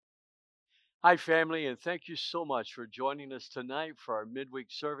Hi, family, and thank you so much for joining us tonight for our midweek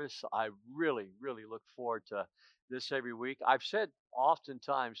service. I really look forward to this every week. I've said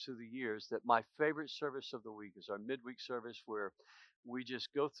oftentimes through the years that my favorite service of the week is our midweek service where we just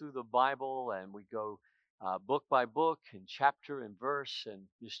go through the Bible and we go book by book and chapter and verse. And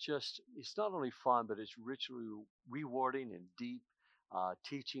it's not only fun, but it's richly rewarding and deep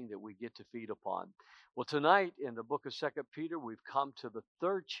teaching that we get to feed upon. Well, tonight in the book of Second Peter, we've come to the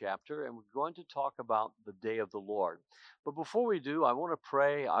third chapter, and we're going to talk about the day of the Lord. But before we do, I want to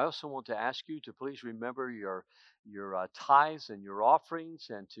pray. I also want to ask you to please remember your tithes and your offerings,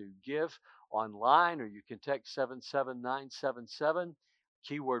 and to give online, or you can text 77977.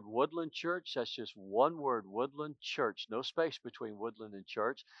 Keyword Woodland Church. That's just one word, Woodland Church. No space between Woodland and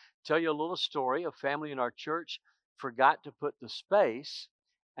Church. Tell you a little story. A family in our church forgot to put the space,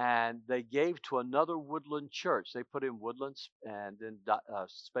 and they gave to another Woodland church. They put in Woodlands and then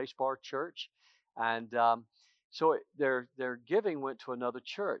Spacebar Church, and their giving went to another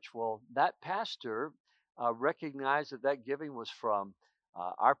church. Well, that pastor recognized that that giving was from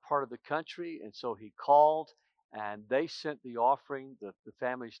our part of the country, and so he called, and they sent the offering, the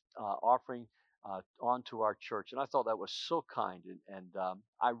family's offering. Onto our church, and I thought that was so kind, and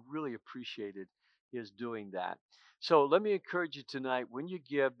I really appreciated his doing that. So let me encourage you tonight, when you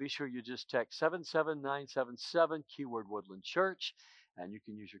give, be sure you just text 77977, keyword Woodland Church, and you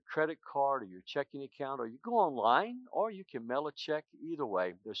can use your credit card or your checking account, or you go online, or you can mail a check. Either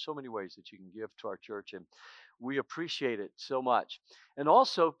way, there's so many ways that you can give to our church, and we appreciate it so much. And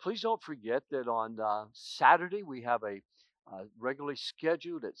also, please don't forget that on Saturday we have a regularly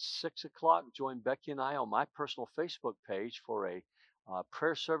scheduled at 6 o'clock. Join Becky and I on my personal Facebook page for a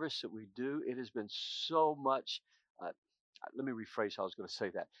prayer service that we do. It has been so much. Uh, Let me rephrase how I was going to say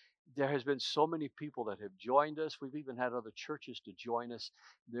that. There has been so many people that have joined us. We've even had other churches to join us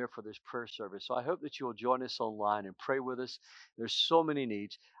there for this prayer service. So I hope that you will join us online and pray with us. There's so many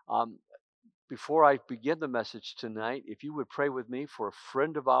needs. Um, Before I begin the message tonight, if you would pray with me for a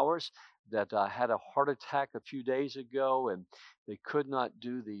friend of ours that had a heart attack a few days ago, and they could not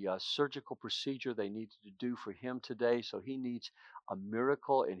do the surgical procedure they needed to do for him today. So he needs a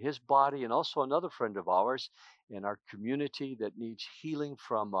miracle in his body. And also another friend of ours in our community that needs healing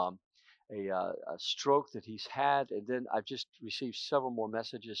from a stroke that he's had. And then I've just received several more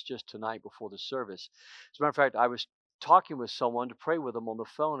messages just tonight before the service. As a matter of fact, I was talking with someone to pray with them on the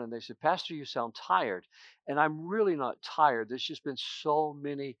phone, and they said, Pastor, you sound tired. And I'm really not tired. There's just been so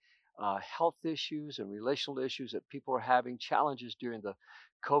many health issues and relational issues that people are having, challenges during the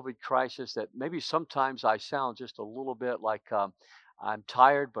COVID crisis, that maybe sometimes I sound just a little bit like I'm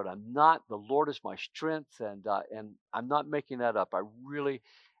tired, but I'm not. The Lord is my strength, and I'm not making that up. I really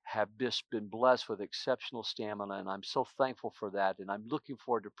have just been blessed with exceptional stamina, and I'm so thankful for that. And I'm looking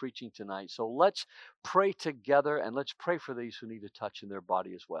forward to preaching tonight. So let's pray together, and let's pray for these who need a touch in their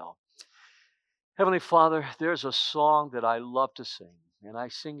body as well. Heavenly Father, there's a song that I love to sing, and I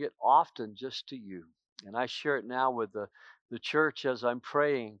sing it often just to you. And I share it now with the church as I'm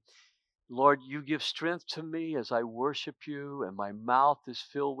praying. Lord, you give strength to me as I worship you, and my mouth is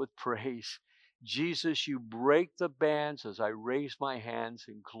filled with praise. Jesus, you break the bands as I raise my hands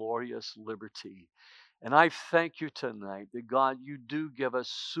in glorious liberty. And I thank you tonight that, God, you do give us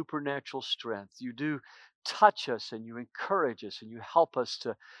supernatural strength. You do touch us, and you encourage us, and you help us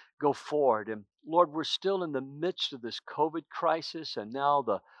to go forward. And Lord, we're still in the midst of this COVID crisis, and now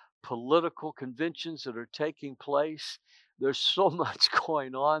the political conventions that are taking place. There's so much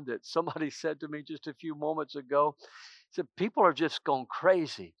going on that somebody said to me just a few moments ago. Said people are just going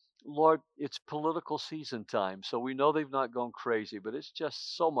crazy. Lord, it's political season time, so we know they've not gone crazy, but it's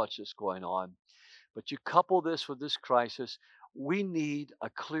just so much that's going on. But you couple this with this crisis, we need a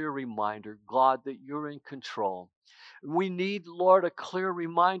clear reminder, God, that you're in control. We need, Lord, a clear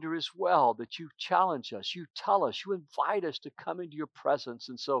reminder as well that you challenge us, you tell us, you invite us to come into your presence.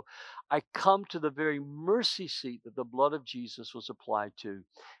 And so I come to the very mercy seat that the blood of Jesus was applied to.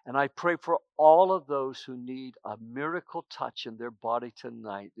 And I pray for all of those who need a miracle touch in their body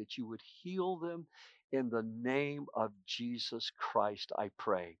tonight, that you would heal them in the name of Jesus Christ, I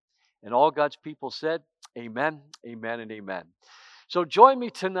pray. And all God's people said, Amen, amen, and amen. So join me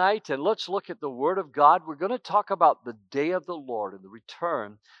tonight and let's look at the Word of God. We're going to talk about the day of the Lord and the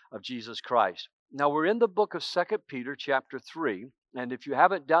return of Jesus Christ. Now we're in the book of Second Peter chapter 3. And if you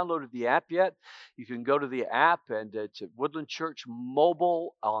haven't downloaded the app yet, you can go to the app, and it's at Woodland Church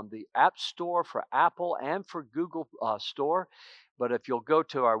Mobile on the App Store for Apple and for Google Store. But if you'll go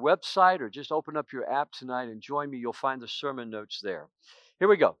to our website or just open up your app tonight and join me, you'll find the sermon notes there. Here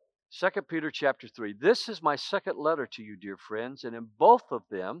we go. Second Peter chapter 3. This is my second letter to you, dear friends, and in both of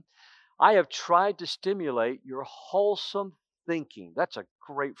them I have tried to stimulate your wholesome thinking. That's a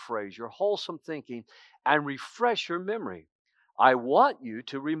great phrase, your wholesome thinking, and refresh your memory. I want you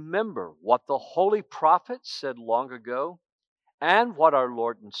to remember what the holy prophets said long ago and what our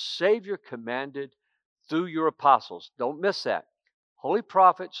Lord and Savior commanded through your apostles. Don't miss that. Holy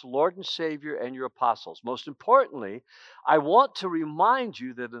prophets, Lord and Savior, and your apostles. Most importantly, I want to remind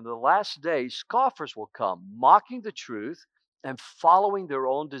you that in the last days, scoffers will come, mocking the truth and following their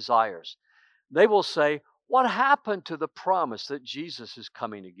own desires. They will say, what happened to the promise that Jesus is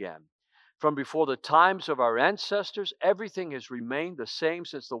coming again? From before the times of our ancestors, everything has remained the same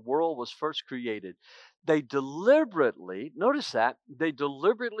since the world was first created. They deliberately, notice that, they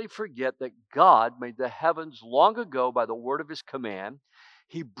deliberately forget that God made the heavens long ago by the word of his command.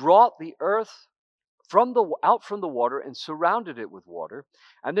 He brought the earth out from the water and surrounded it with water.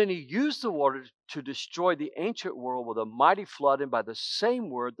 And then he used the water to destroy the ancient world with a mighty flood. And by the same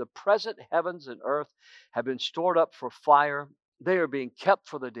word, the present heavens and earth have been stored up for fire. They are being kept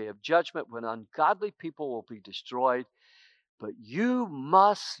for the day of judgment when ungodly people will be destroyed. But you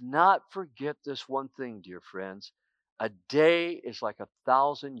must not forget this one thing, dear friends. A day is like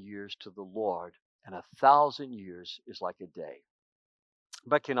 1,000 years to the Lord, and 1,000 years is like a day.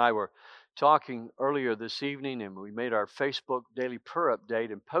 Becky and I were talking earlier this evening, and we made our Facebook daily prayer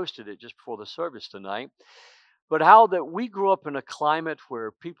update and posted it just before the service tonight. But how that we grew up in a climate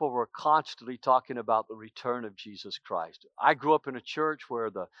where people were constantly talking about the return of Jesus Christ. I grew up in a church where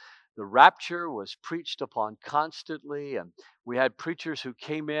the rapture was preached upon constantly, and we had preachers who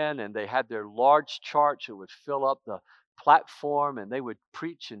came in and they had their large charts that would fill up the platform, and they would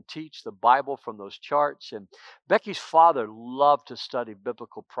preach and teach the Bible from those charts. And Becky's father loved to study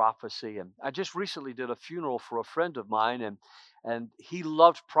biblical prophecy, and I just recently did a funeral for a friend of mine, and he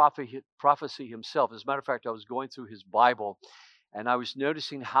loved prophecy himself. As a matter of fact, I was going through his Bible, and I was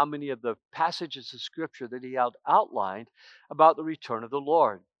noticing how many of the passages of Scripture that he had outlined about the return of the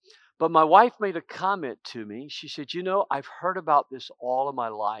Lord. But my wife made a comment to me. She said, I've heard about this all of my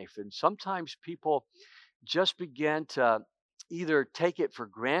life, and sometimes people just begin to either take it for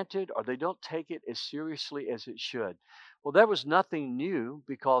granted or they don't take it as seriously as it should. Well, there was nothing new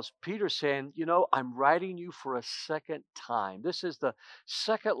because Peter's saying, I'm writing you for a second time. This is the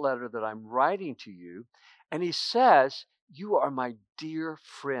second letter that I'm writing to you. And he says, you are my dear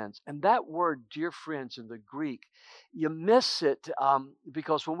friends. And that word, dear friends, in the Greek, you miss it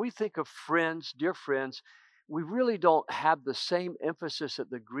because when we think of friends, dear friends, we really don't have the same emphasis that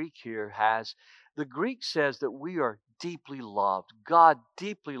the Greek here has. The Greek says that we are deeply loved. God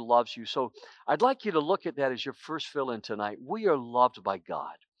deeply loves you. So I'd like you to look at that as your first fill in tonight. We are loved by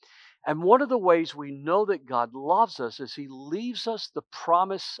God. And one of the ways we know that God loves us is he leaves us the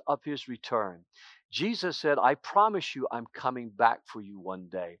promise of his return. Jesus said, I promise you I'm coming back for you one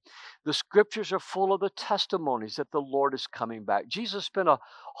day. The scriptures are full of the testimonies that the Lord is coming back. Jesus spent a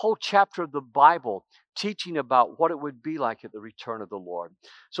whole chapter of the Bible teaching about what it would be like at the return of the Lord.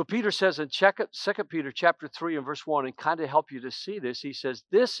 So Peter says in 2 Peter chapter 3 and verse 1, and kind of help you to see this, he says,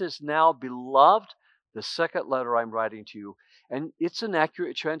 this is now, beloved, the second letter I'm writing to you. And it's an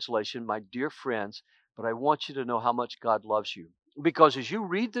accurate translation, my dear friends, but I want you to know how much God loves you. Because as you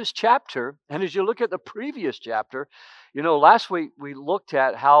read this chapter, and as you look at the previous chapter, last week we looked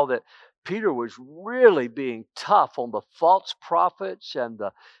at how that Peter was really being tough on the false prophets and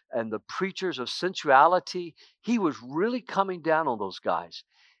the preachers of sensuality. He was really coming down on those guys.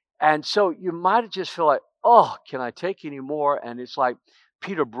 And so you might just feel like, oh, can I take any more? And it's like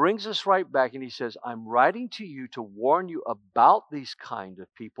Peter brings us right back and he says, I'm writing to you to warn you about these kind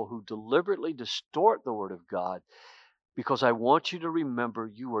of people who deliberately distort the word of God, because I want you to remember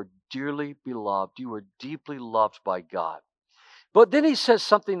you are dearly beloved. You are deeply loved by God. But then he says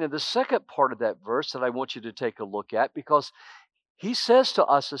something in the second part of that verse that I want you to take a look at, because he says to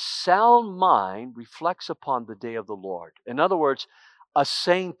us, a sound mind reflects upon the day of the Lord. In other words, a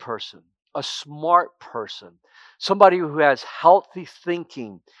sane person, a smart person, somebody who has healthy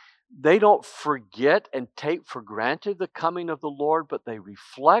thinking. They don't forget and take for granted the coming of the Lord, but they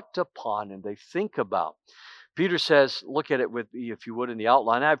reflect upon and they think about. Peter says, look at it with me if you would in the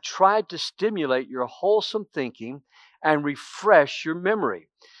outline. I've tried to stimulate your wholesome thinking and refresh your memory.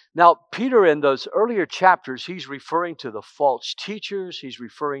 Now, Peter, in those earlier chapters, he's referring to the false teachers. He's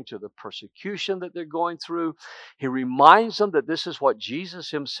referring to the persecution that they're going through. He reminds them that this is what Jesus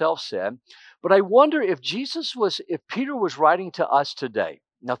himself said. But I wonder if Peter was writing to us today.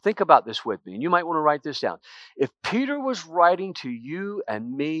 Now, think about this with me, and you might want to write this down. If Peter was writing to you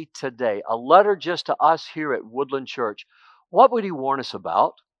and me today, a letter just to us here at Woodland Church, what would he warn us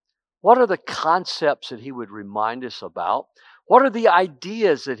about? What are the concepts that he would remind us about? What are the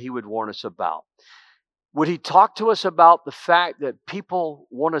ideas that he would warn us about? Would he talk to us about the fact that people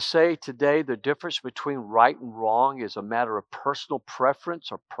want to say today the difference between right and wrong is a matter of personal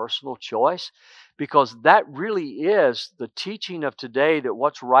preference or personal choice? Because that really is the teaching of today, that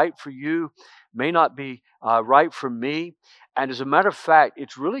what's right for you may not be right for me. And as a matter of fact,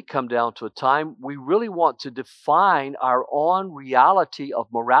 it's really come down to a time we really want to define our own reality of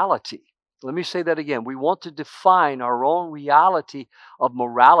morality. Let me say that again. We want to define our own reality of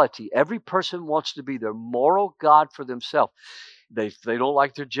morality. Every person wants to be their moral God for themselves. If they don't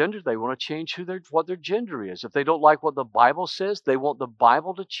like their gender, they want to change what their gender is. If they don't like what the Bible says, they want the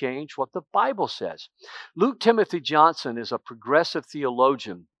Bible to change what the Bible says. Luke Timothy Johnson is a progressive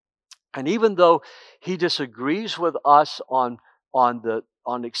theologian, and even though he disagrees with us on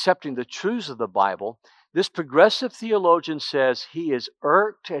accepting the truths of the Bible, this progressive theologian says he is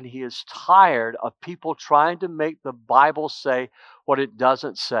irked and he is tired of people trying to make the Bible say what it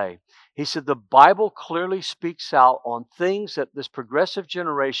doesn't say. He said the Bible clearly speaks out on things that this progressive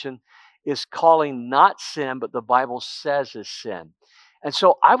generation is calling not sin, but the Bible says is sin. And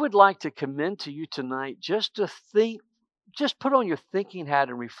so I would like to commend to you tonight just to think, just put on your thinking hat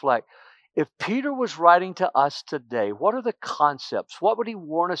and reflect. If Peter was writing to us today, what are the concepts? What would he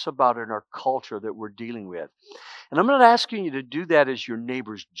warn us about in our culture that we're dealing with? And I'm not asking you to do that as your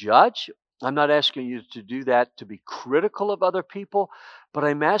neighbor's judge. I'm not asking you to do that to be critical of other people, but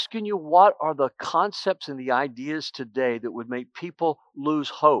I'm asking you, what are the concepts and the ideas today that would make people lose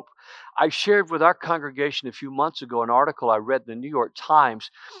hope? I shared with our congregation a few months ago an article I read in the New York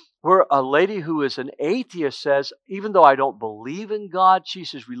Times where a lady who is an atheist says, even though I don't believe in God, she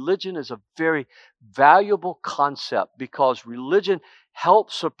says religion is a very valuable concept because religion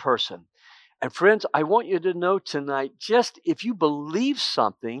helps a person. And friends, I want you to know tonight, just if you believe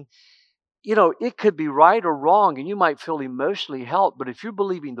something, it could be right or wrong, and you might feel emotionally helped. But if you're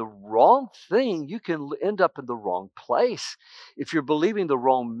believing the wrong thing, you can end up in the wrong place. If you're believing the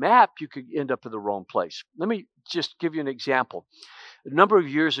wrong map, you could end up in the wrong place. Let me just give you an example. A number of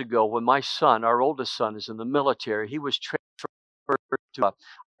years ago, when my son, our oldest son, is in the military, he was transferred to a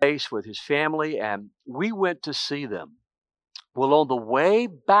base with his family, and we went to see them. Well, on the way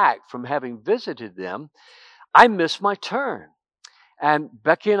back from having visited them, I missed my turn. And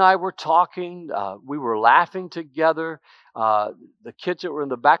Becky and I were talking. We were laughing together. The kids that were in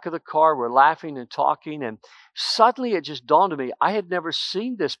the back of the car were laughing and talking. And suddenly it just dawned on me, I had never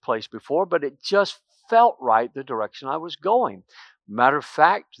seen this place before, but it just felt right the direction I was going. Matter of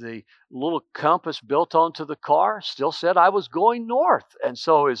fact, the little compass built onto the car still said I was going north. And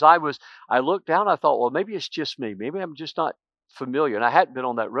so as I looked down, I thought, well, maybe it's just me. Maybe I'm just not familiar. And I hadn't been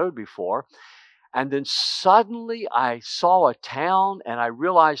on that road before. And then suddenly I saw a town and I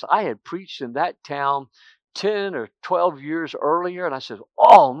realized I had preached in that town 10 or 12 years earlier. And I said,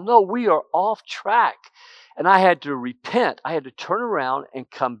 oh no, we are off track. And I had to repent. I had to turn around and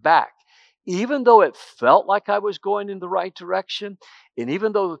come back. Even though it felt like I was going in the right direction, and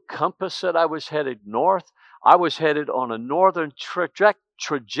even though the compass said I was headed north, I was headed on a northern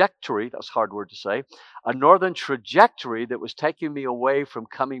trajectory, that's a hard word to say, a northern trajectory that was taking me away from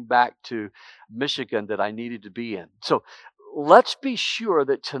coming back to Michigan that I needed to be in. So let's be sure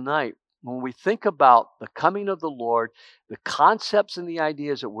that tonight, when we think about the coming of the Lord, the concepts and the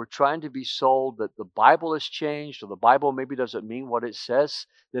ideas that we're trying to be sold, that the Bible has changed, or the Bible maybe doesn't mean what it says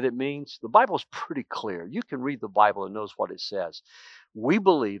that it means. The Bible is pretty clear. You can read the Bible and knows what it says. We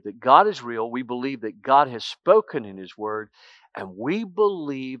believe that God is real. We believe that God has spoken in His Word. And we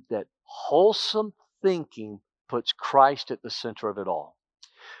believe that wholesome thinking puts Christ at the center of it all.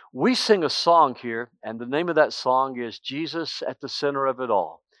 We sing a song here, and the name of that song is Jesus at the Center of It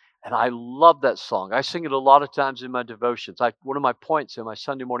All. And I love that song. I sing it a lot of times in my devotions. One of my points in my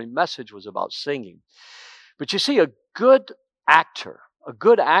Sunday morning message was about singing. But you see, a good actor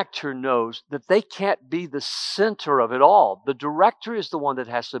knows that they can't be the center of it all. The director is the one that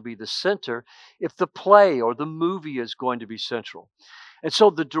has to be the center if the play or the movie is going to be central. And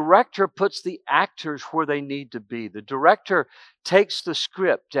so the director puts the actors where they need to be. The director takes the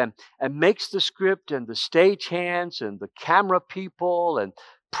script and makes the script, and the stagehands and the camera people and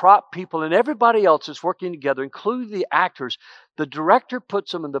prop people and everybody else is working together, including the actors. The director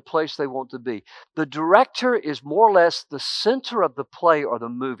puts them in the place they want to be. The director is more or less the center of the play or the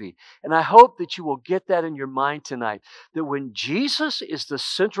movie. And I hope that you will get that in your mind tonight, that when Jesus is the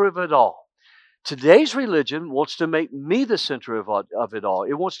center of it all, today's religion wants to make me the center of it all.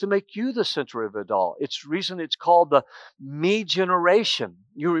 It wants to make you the center of it all. It's reason it's called the me generation.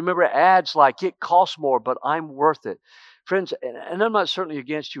 You remember ads like, it costs more, but I'm worth it. Friends, and I'm not certainly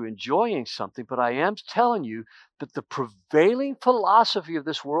against you enjoying something, but I am telling you that the prevailing philosophy of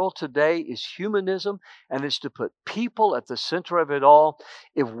this world today is humanism, and it's to put people at the center of it all.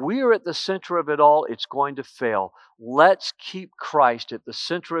 If we are at the center of it all, it's going to fail. Let's keep Christ at the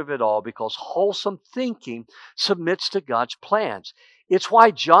center of it all, because wholesome thinking submits to God's plans. It's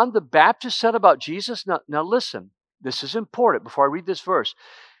why John the Baptist said about Jesus. Now listen, this is important before I read this verse.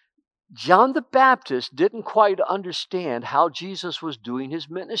 John the Baptist didn't quite understand how Jesus was doing his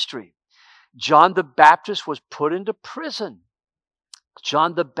ministry. John the Baptist was put into prison.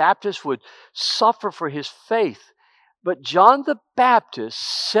 John the Baptist would suffer for his faith. But John the Baptist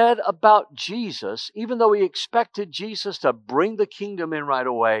said about Jesus, even though he expected Jesus to bring the kingdom in right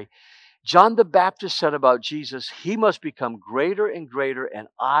away, John the Baptist said about Jesus, he must become greater and greater, and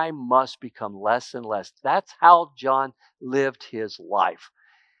I must become less and less. That's how John lived his life.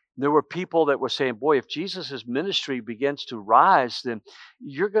 There were people that were saying, boy, if Jesus' ministry begins to rise, then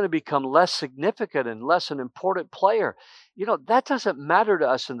you're going to become less significant and less an important player. You know, that doesn't matter to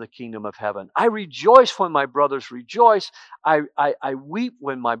us in the kingdom of heaven. I rejoice when my brothers rejoice. I weep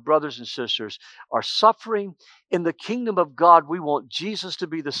when my brothers and sisters are suffering. In the kingdom of God, we want Jesus to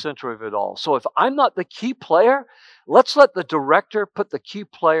be the center of it all. So if I'm not the key player, let's let the director put the key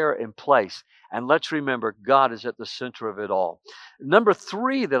player in place. And let's remember, God is at the center of it all. Number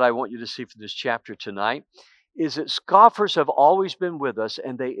 3 that I want you to see from this chapter tonight is that scoffers have always been with us,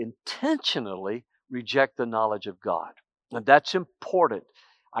 and they intentionally reject the knowledge of God. And that's important.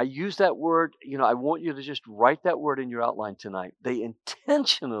 I use that word, I want you to just write that word in your outline tonight. They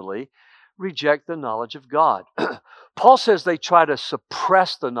intentionally reject the knowledge of God. Paul says they try to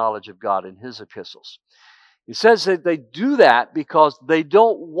suppress the knowledge of God in his epistles. He says that they do that because they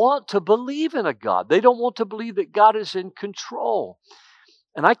don't want to believe in a God. They don't want to believe that God is in control.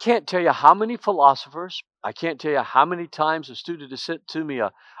 And I can't tell you how many philosophers, I can't tell you how many times a student has sent to me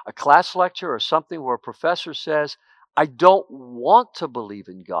a class lecture or something where a professor says, I don't want to believe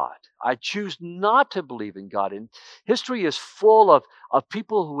in God. I choose not to believe in God. And history is full of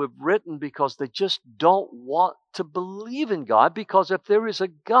people who have written because they just don't want to believe in God. Because if there is a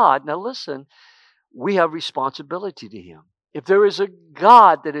God, now listen, we have responsibility to Him. If there is a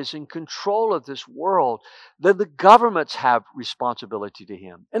God that is in control of this world, then the governments have responsibility to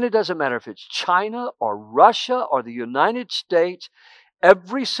Him. And it doesn't matter if it's China or Russia or the United States,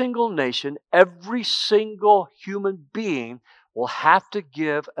 every single nation, every single human being will have to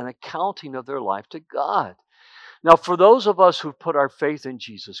give an accounting of their life to God. Now, for those of us who've put our faith in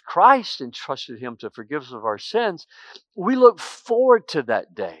Jesus Christ and trusted Him to forgive us of our sins, we look forward to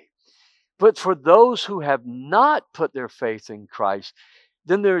that day. But for those who have not put their faith in Christ,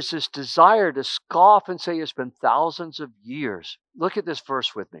 then there's this desire to scoff and say it's been thousands of years. Look at this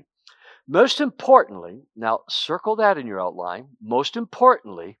verse with me. Most importantly, now circle that in your outline. Most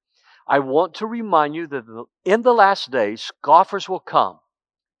importantly, I want to remind you that in the last days, scoffers will come.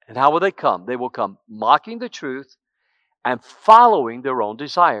 And how will they come? They will come mocking the truth and following their own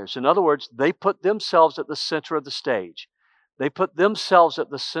desires. In other words, they put themselves at the center of the stage. They put themselves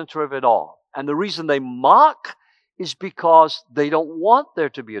at the center of it all. And the reason they mock is because they don't want there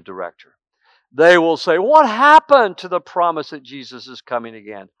to be a director. They will say, what happened to the promise that Jesus is coming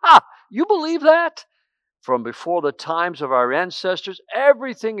again? You believe that? From before the times of our ancestors,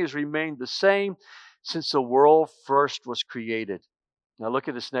 everything has remained the same since the world first was created. Now look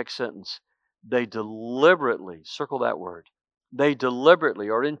at this next sentence. They deliberately, circle that word, they deliberately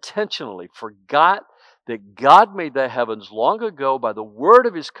or intentionally forgot that God made the heavens long ago by the word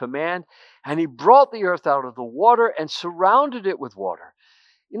of His command, and He brought the earth out of the water and surrounded it with water.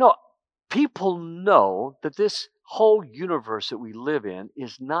 People know that this whole universe that we live in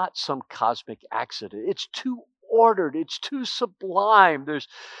is not some cosmic accident. It's too ordered. It's too sublime. There's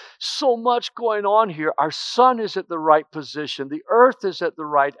so much going on here. Our sun is at the right position. The earth is at the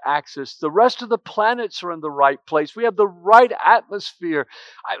right axis. The rest of the planets are in the right place. We have the right atmosphere.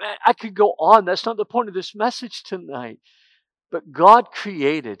 I could go on. That's not the point of this message tonight. But God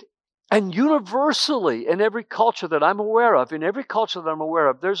created, and universally in every culture that I'm aware of,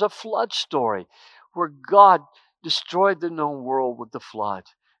 there's a flood story where God destroyed the known world with the flood.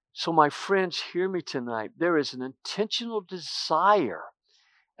 So my friends, hear me tonight. There is an intentional desire.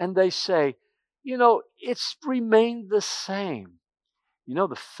 And they say, it's remained the same.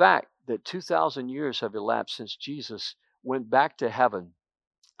 The fact that 2,000 years have elapsed since Jesus went back to heaven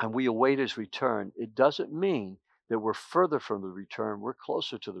and we await His return, it doesn't mean that we're further from the return. We're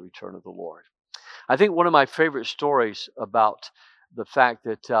closer to the return of the Lord. I think one of my favorite stories about the fact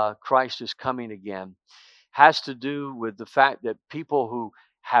that Christ is coming again has to do with the fact that people who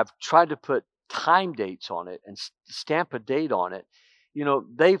have tried to put time dates on it and stamp a date on it,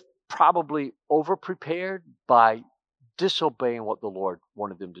 they've probably over-prepared by disobeying what the Lord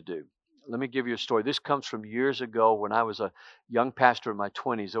wanted them to do. Let me give you a story. This comes from years ago when I was a young pastor in my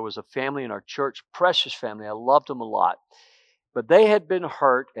 20s. There was a family in our church, precious family. I loved them a lot. But they had been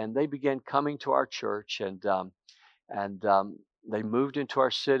hurt, and they began coming to our church, and they moved into our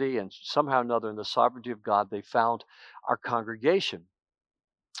city, and somehow or another, in the sovereignty of God, they found our congregation.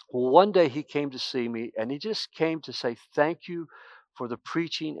 Well, one day he came to see me, and he just came to say, thank you for the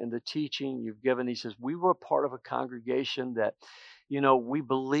preaching and the teaching you've given. He says, we were a part of a congregation that, we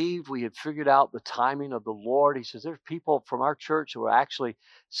believed we had figured out the timing of the Lord. He says, there's people from our church who are actually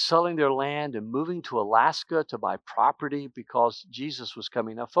selling their land and moving to Alaska to buy property because Jesus was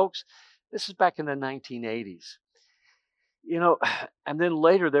coming. Now, folks, this is back in the 1980s. And then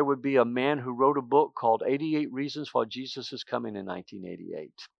later there would be a man who wrote a book called 88 Reasons Why Jesus is Coming in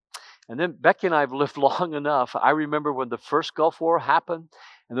 1988. And then Becky and I have lived long enough. I remember when the first Gulf War happened,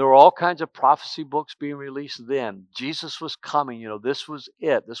 and there were all kinds of prophecy books being released then. Jesus was coming. This was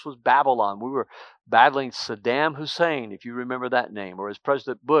it. This was Babylon. We were battling Saddam Hussein, if you remember that name, or as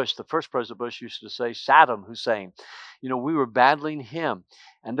President Bush, the first President Bush used to say, Saddam Hussein. We were battling him,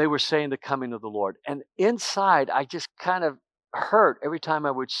 and they were saying the coming of the Lord. And inside, I just kind of hurt every time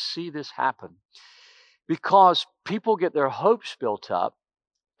I would see this happen, because people get their hopes built up,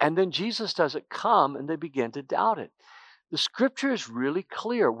 and then Jesus doesn't come, and they begin to doubt it. The scripture is really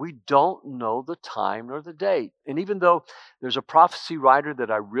clear. We don't know the time nor the date. And even though there's a prophecy writer that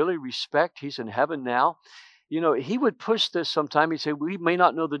I really respect, he's in heaven now, he would push this sometime. He'd say, we may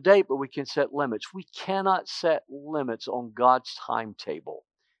not know the date, but we can set limits. We cannot set limits on God's timetable.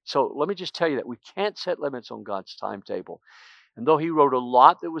 So let me just tell you that we can't set limits on God's timetable. And though he wrote a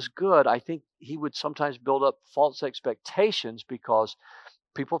lot that was good, I think he would sometimes build up false expectations because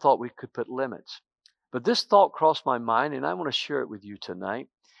people thought we could put limits. But this thought crossed my mind, and I want to share it with you tonight.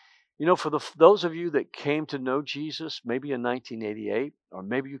 For those of you that came to know Jesus maybe in 1988, or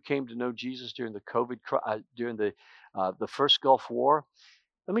maybe you came to know Jesus during the during the first Gulf War,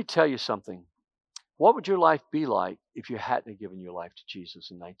 let me tell you something. What would your life be like if you hadn't given your life to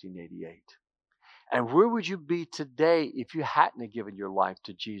Jesus in 1988? And where would you be today if you hadn't given your life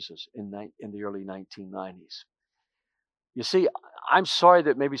to Jesus in the early 1990s? You see, I'm sorry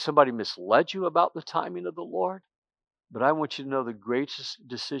that maybe somebody misled you about the timing of the Lord, but I want you to know the greatest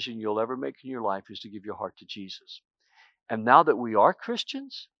decision you'll ever make in your life is to give your heart to Jesus. And now that we are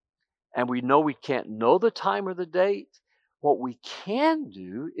Christians, and we know we can't know the time or the date, what we can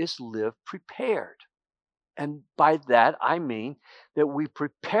do is live prepared. And by that, I mean that we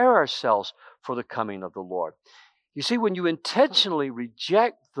prepare ourselves for the coming of the Lord. You see, when you intentionally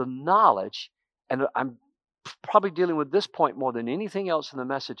reject the knowledge, and I'm probably dealing with this point more than anything else in the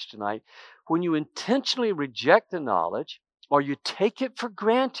message tonight, when you intentionally reject the knowledge, or you take it for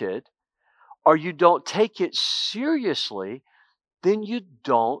granted, or you don't take it seriously, then you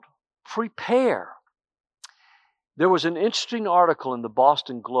don't prepare. There was an interesting article in the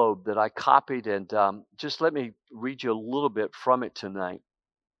Boston Globe that I copied, and just let me read you a little bit from it tonight.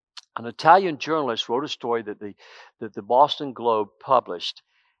 An Italian journalist wrote a story that the Boston Globe published,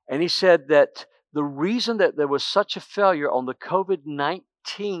 and he said that the reason that there was such a failure on the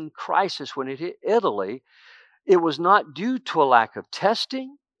COVID-19 crisis when it hit Italy, it was not due to a lack of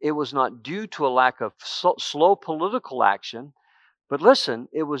testing. It was not due to a lack of slow political action. But listen,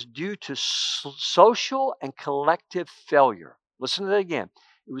 it was due to social and collective failure. Listen to that again.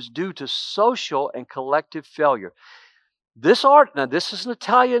 It was due to social and collective failure. Now this is an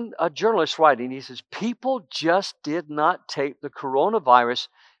Italian journalist writing. He says, people just did not take the coronavirus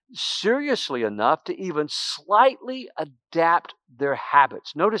seriously enough to even slightly adapt their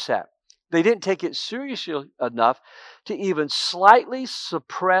habits. Notice that. They didn't take it seriously enough to even slightly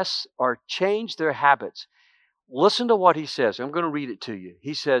suppress or change their habits. Listen to what he says. I'm going to read it to you.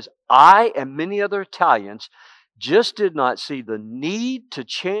 He says, I and many other Italians just did not see the need to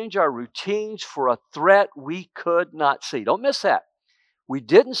change our routines for a threat we could not see. Don't miss that. We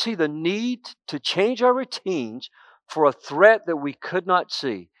didn't see the need to change our routines for a threat that we could not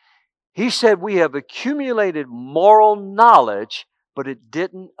see. He said we have accumulated moral knowledge, but it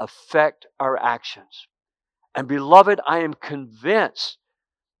didn't affect our actions. And beloved, I am convinced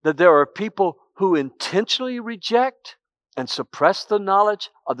that there are people who intentionally reject and suppress the knowledge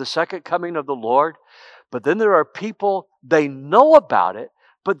of the second coming of the Lord. But then there are people, they know about it,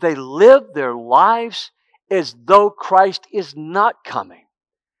 but they live their lives as though Christ is not coming.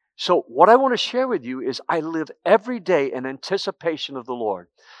 So what I want to share with you is I live every day in anticipation of the Lord.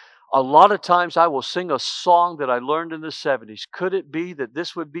 A lot of times I will sing a song that I learned in the 70s. Could it be that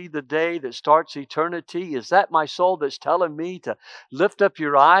this would be the day that starts eternity? Is that my soul that's telling me to lift up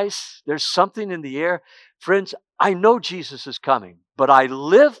your eyes? There's something in the air. Friends, I know Jesus is coming, but I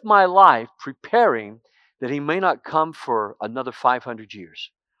live my life preparing that he may not come for another 500 years.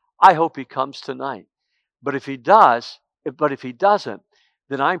 I hope he comes tonight. But if he doesn't,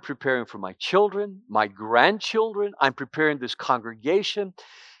 then I'm preparing for my children, my grandchildren. I'm preparing this congregation.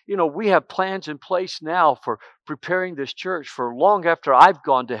 You know, we have plans in place now for preparing this church for long after I've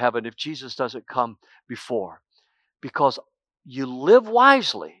gone to heaven if Jesus doesn't come before. Because you live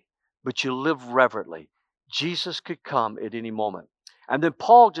wisely, but you live reverently. Jesus could come at any moment. And then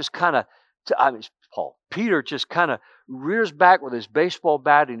Peter just kind of rears back with his baseball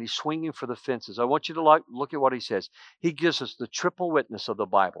bat and he's swinging for the fences. I want you to look at what he says. He gives us the triple witness of the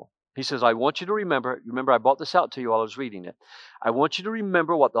Bible. He says, I want you to remember I brought this out to you while I was reading it. I want you to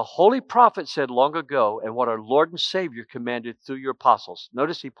remember what the holy prophet said long ago and what our Lord and Savior commanded through your apostles.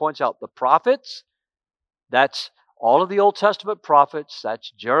 Notice he points out the prophets. That's all of the Old Testament prophets.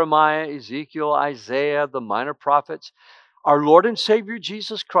 That's Jeremiah, Ezekiel, Isaiah, the minor prophets. Our Lord and Savior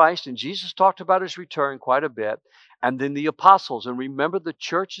Jesus Christ, and Jesus talked about his return quite a bit, and then the apostles. And remember, the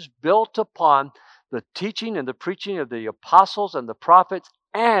church is built upon the teaching and the preaching of the apostles and the prophets,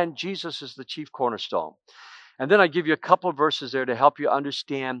 and Jesus is the chief cornerstone. And then I give you a couple of verses there to help you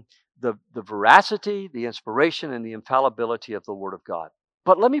understand the veracity, the inspiration, and the infallibility of the Word of God.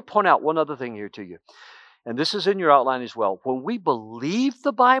 But let me point out one other thing here to you, and this is in your outline as well. When we believe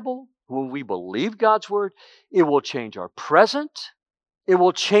the Bible, when we believe God's Word, it will change our present, it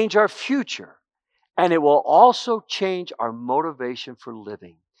will change our future, and it will also change our motivation for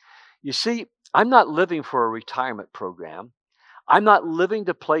living. You see, I'm not living for a retirement program. I'm not living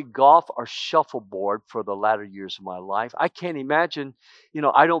to play golf or shuffleboard for the latter years of my life. I can't imagine,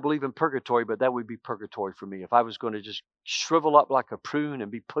 I don't believe in purgatory, but that would be purgatory for me if I was going to just shrivel up like a prune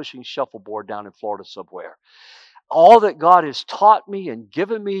and be pushing shuffleboard down in Florida somewhere. All that God has taught me and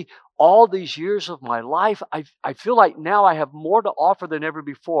given me all these years of my life, I feel like now I have more to offer than ever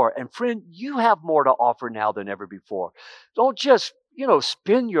before. And friend, you have more to offer now than ever before. Don't just,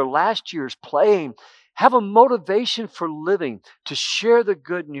 spend your last years playing. Have a motivation for living to share the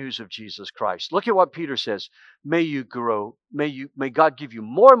good news of Jesus Christ. Look at what Peter says. May you grow. May God give you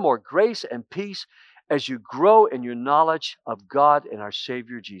more and more grace and peace as you grow in your knowledge of God and our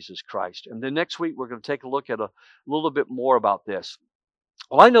Savior Jesus Christ. And then next week, we're going to take a look at a little bit more about this.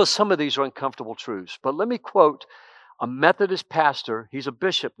 Well, I know some of these are uncomfortable truths, but let me quote a Methodist pastor. He's a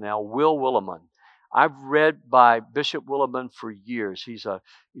bishop now, Will Willimon. I've read by Bishop Willimon for years. He's a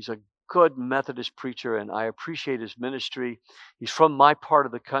good Methodist preacher, and I appreciate his ministry. He's from my part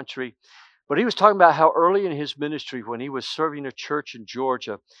of the country. But he was talking about how early in his ministry, when he was serving a church in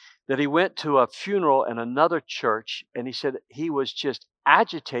Georgia, that he went to a funeral in another church, and he said he was just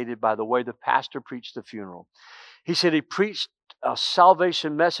agitated by the way the pastor preached the funeral. He said he preached a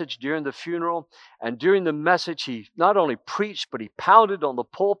salvation message during the funeral, and during the message he not only preached, but he pounded on the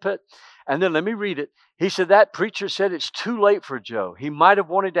pulpit. And then let me read it. He said that preacher said it's too late for Joe. He might have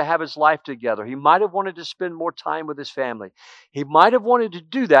wanted to have his life together. He might have wanted to spend more time with his family. He might have wanted to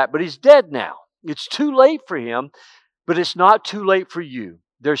do that, but he's dead now. It's too late for him, but it's not too late for you.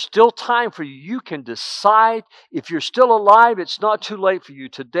 There's still time for you. You can decide. If you're still alive, it's not too late for you.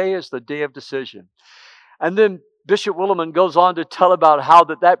 Today is the day of decision. And then Bishop Willimon goes on to tell about how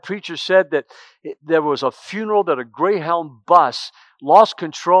that preacher said that there was a funeral, that a Greyhound bus lost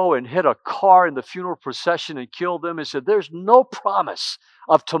control and hit a car in the funeral procession and killed them, and said, there's no promise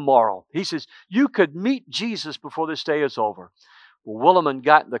of tomorrow. He says, you could meet Jesus before this day is over. Well, Willimon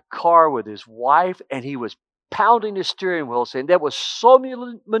got in the car with his wife, and he was pounding his steering wheel, saying that was so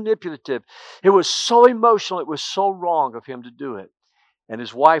manipulative. It was so emotional. It was so wrong of him to do it. And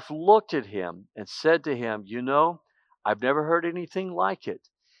his wife looked at him and said to him, I've never heard anything like it.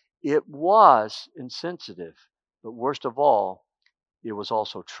 It was insensitive, but worst of all, it was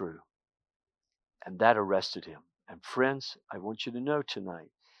also true. And that arrested him. And friends, I want you to know tonight,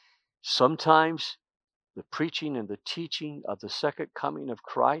 sometimes the preaching and the teaching of the second coming of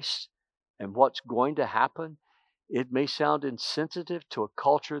Christ and what's going to happen, it may sound insensitive to a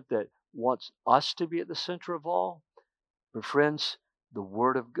culture that wants us to be at the center of all. But friends, the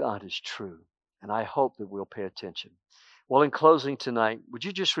Word of God is true, and I hope that we'll pay attention. Well, in closing tonight, would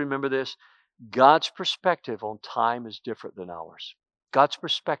you just remember this? God's perspective on time is different than ours. God's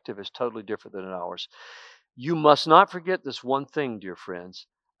perspective is totally different than ours. You must not forget this one thing, dear friends.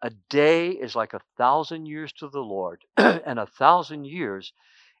 A day is like 1,000 years to the Lord, and 1,000 years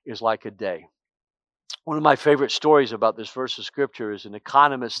is like a day. One of my favorite stories about this verse of scripture is an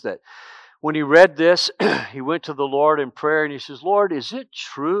economist that when he read this, he went to the Lord in prayer and he says, Lord, is it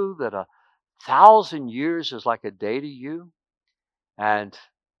true that 1,000 years is like a day to you? And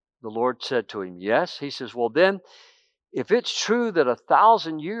the Lord said to him, yes. He says, well, then, if it's true that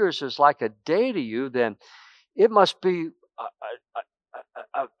 1,000 years is like a day to you, then it must be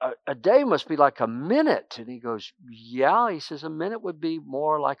a day must be like a minute. And he goes, yeah. He says, a minute would be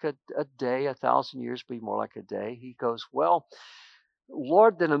more like a day. 1,000 years would be more like a day. He goes, well,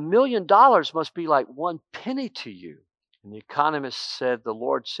 Lord, then $1 million must be like one penny to you. And the economist said, the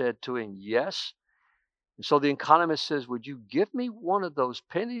Lord said to him, yes. And so the economist says, would you give me one of those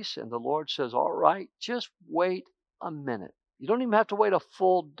pennies? And the Lord says, all right, just wait a minute. You don't even have to wait a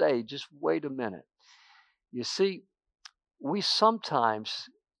full day. Just wait a minute. You see, we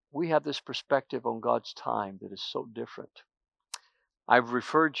have this perspective on God's time that is so different. I've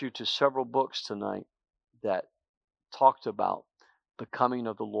referred you to several books tonight that talked about the coming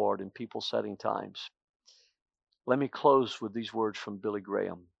of the Lord in people setting times. Let me close with these words from Billy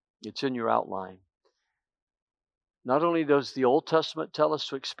Graham. It's in your outline. Not only does the Old Testament tell us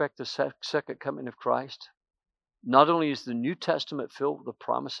to expect the second coming of Christ, not only is the New Testament filled with the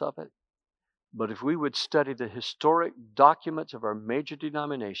promise of it, but if we would study the historic documents of our major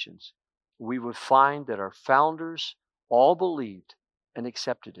denominations, we would find that our founders all believed and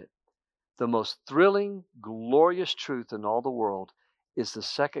accepted it. The most thrilling, glorious truth in all the world is the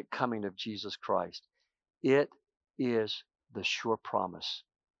second coming of Jesus Christ. It is the sure promise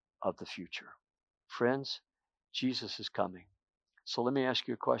of the future. Friends, Jesus is coming. So let me ask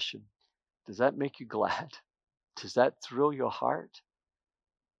you a question. Does that make you glad? Does that thrill your heart?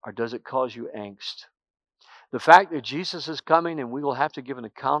 Or does it cause you angst? The fact that Jesus is coming and we will have to give an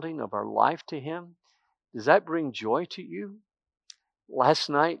accounting of our life to Him, does that bring joy to you? Last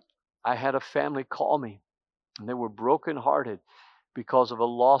night, I had a family call me, and they were brokenhearted because of a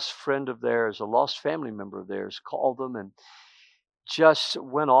lost friend of theirs, a lost family member of theirs, called them and just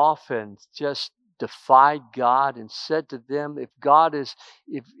went off and just defied God and said to them, if God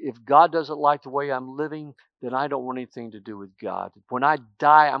doesn't like the way I'm living, then I don't want anything to do with God. When I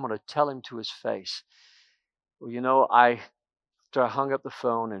die, I'm going to tell Him to His face. Well, after I hung up the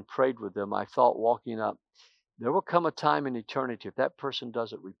phone and prayed with them, I thought walking up, there will come a time in eternity, if that person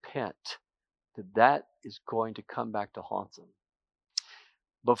doesn't repent, that is going to come back to haunt them.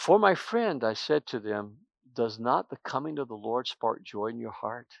 But for my friend, I said to them, does not the coming of the Lord spark joy in your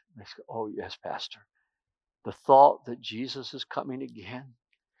heart? And they said, oh, yes, Pastor. The thought that Jesus is coming again.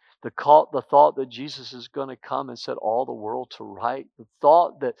 The thought that Jesus is going to come and set all the world to right. The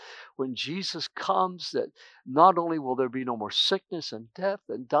thought that when Jesus comes, that not only will there be no more sickness and death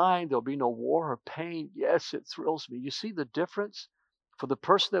and dying, there'll be no war or pain. Yes, it thrills me. You see the difference? For the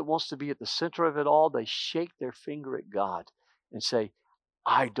person that wants to be at the center of it all, they shake their finger at God and say,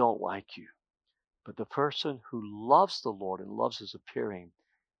 I don't like you. But the person who loves the Lord and loves His appearing,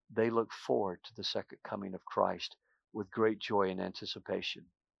 they look forward to the second coming of Christ with great joy and anticipation.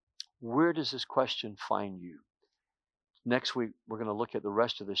 Where does this question find you? Next week, we're going to look at the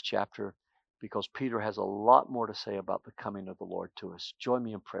rest of this chapter because Peter has a lot more to say about the coming of the Lord to us. Join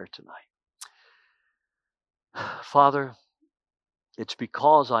me in prayer tonight. Father, it's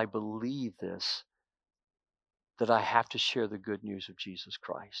because I believe this that I have to share the good news of Jesus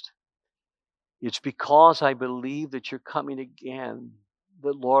Christ. It's because I believe that you're coming again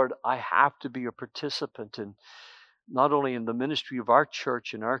that, Lord, I have to be a participant in not only in the ministry of our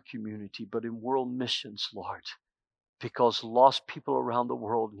church and our community, but in world missions, Lord, because lost people around the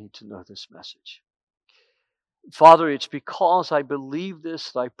world need to know this message. Father, it's because I believe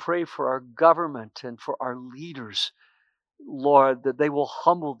this that I pray for our government and for our leaders, Lord, that they will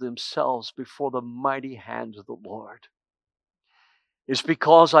humble themselves before the mighty hand of the Lord. It's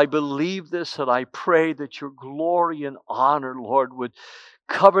because I believe this that I pray that your glory and honor, Lord, would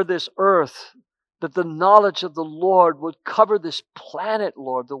cover this earth, that the knowledge of the Lord would cover this planet,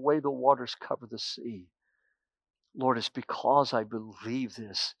 Lord, the way the waters cover the sea. Lord, it's because I believe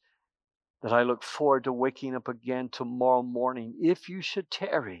this that I look forward to waking up again tomorrow morning, if you should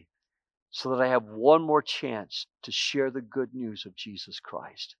tarry, so that I have one more chance to share the good news of Jesus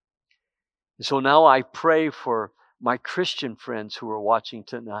Christ. And so now I pray for my Christian friends who are watching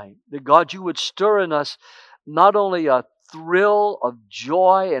tonight, that God, you would stir in us not only a thrill of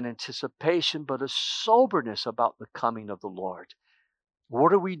joy and anticipation, but a soberness about the coming of the Lord.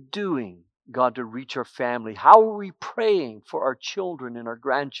 What are we doing, God, to reach our family? How are we praying for our children and our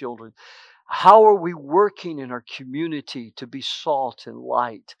grandchildren? How are we working in our community to be salt and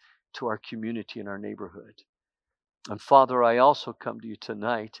light to our community and our neighborhood? And Father, I also come to you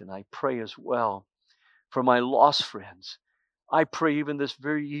tonight and I pray as well for my lost friends. I pray even this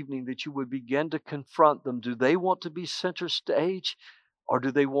very evening that you would begin to confront them. Do they want to be center stage, or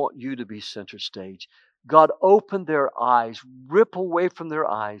do they want you to be center stage? God, open their eyes, rip away from their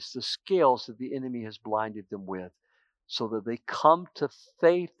eyes the scales that the enemy has blinded them with, so that they come to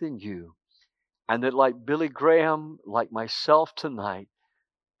faith in you. And that, like Billy Graham, like myself tonight,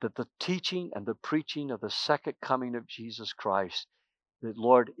 that the teaching and the preaching of the second coming of Jesus Christ, that,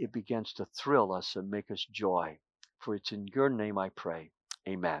 Lord, it begins to thrill us and make us joy. For it's in your name I pray.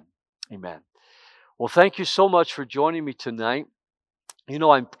 Amen. Amen. Well, thank you so much for joining me tonight. You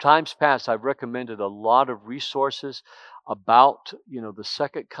know, in times past, I've recommended a lot of resources about, the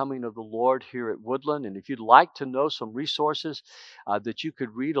second coming of the Lord here at Woodland. And if you'd like to know some resources that you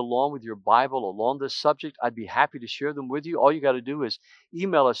could read along with your Bible along this subject, I'd be happy to share them with you. All you got to do is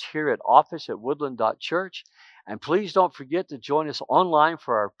email us here at office@woodland.church. And please don't forget to join us online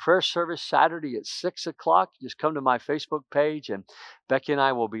for our prayer service Saturday at 6 o'clock. Just come to my Facebook page, and Becky and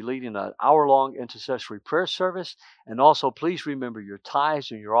I will be leading an hour-long intercessory prayer service. And also, please remember your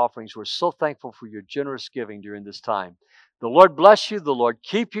tithes and your offerings. We're so thankful for your generous giving during this time. The Lord bless you, the Lord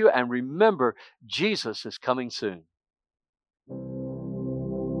keep you, and remember, Jesus is coming soon.